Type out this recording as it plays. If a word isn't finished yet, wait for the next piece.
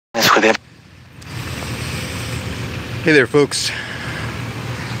Hey there, folks.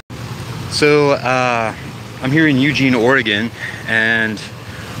 So I'm here in Eugene, Oregon, and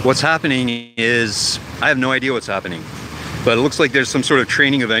what's happening is I have no idea what's happening, but it looks like there's some sort of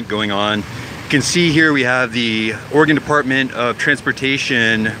training event going on. You can see here we have the Oregon Department of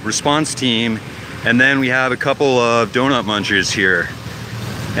Transportation response team, and then we have a couple of donut munchers here.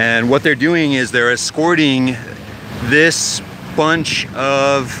 And what they're doing is they're escorting this bunch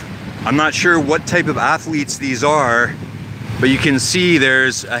of, I'm not sure what type of athletes these are, but you can see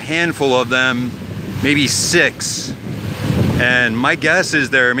there's a handful of them, maybe 6. And my guess is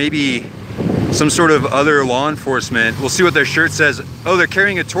they're maybe some sort of other law enforcement. We'll see what their shirt says. Oh, they're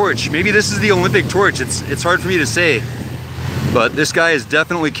carrying a torch. Maybe this is the Olympic torch. It's hard for me to say, but this guy is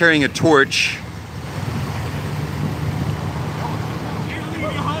definitely carrying a torch.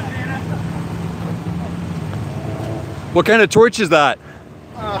 What kind of torch is that?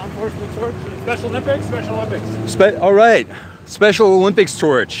 Enforcement torch. Special Olympics? Special Olympics. All right, Special Olympics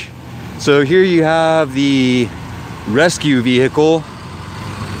torch. So here you have the rescue vehicle.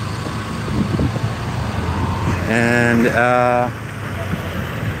 And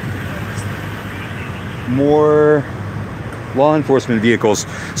more law enforcement vehicles.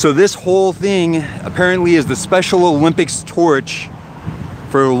 So this whole thing apparently is the Special Olympics torch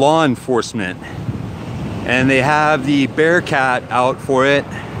for law enforcement. And they have the bearcat out for it.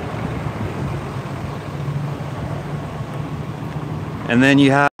 And then you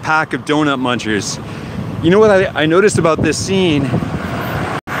have a pack of donut munchers. You know what I noticed about this scene?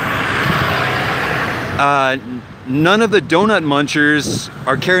 None of the donut munchers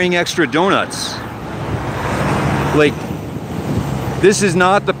are carrying extra donuts. Like, this is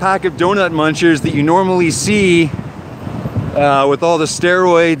not the pack of donut munchers that you normally see with all the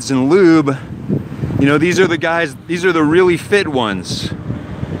steroids and lube. You know, these are the guys, these are the really fit ones.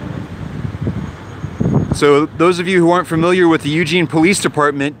 So those of you who aren't familiar with the Eugene Police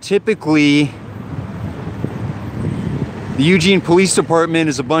Department, typically the Eugene Police Department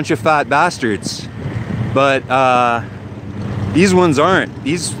is a bunch of fat bastards. But these ones aren't.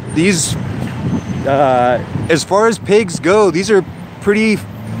 These as far as pigs go, these are pretty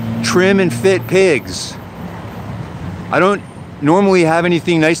trim and fit pigs. I don't normally have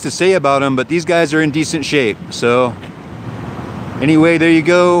anything nice to say about them, but these guys are in decent shape. So anyway, there you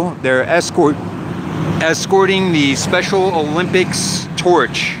go. They're escorting the Special Olympics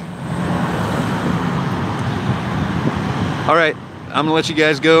torch. All right, I'm gonna let you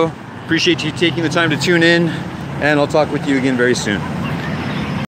guys go. Appreciate you taking the time to tune in, and I'll talk with you again very soon.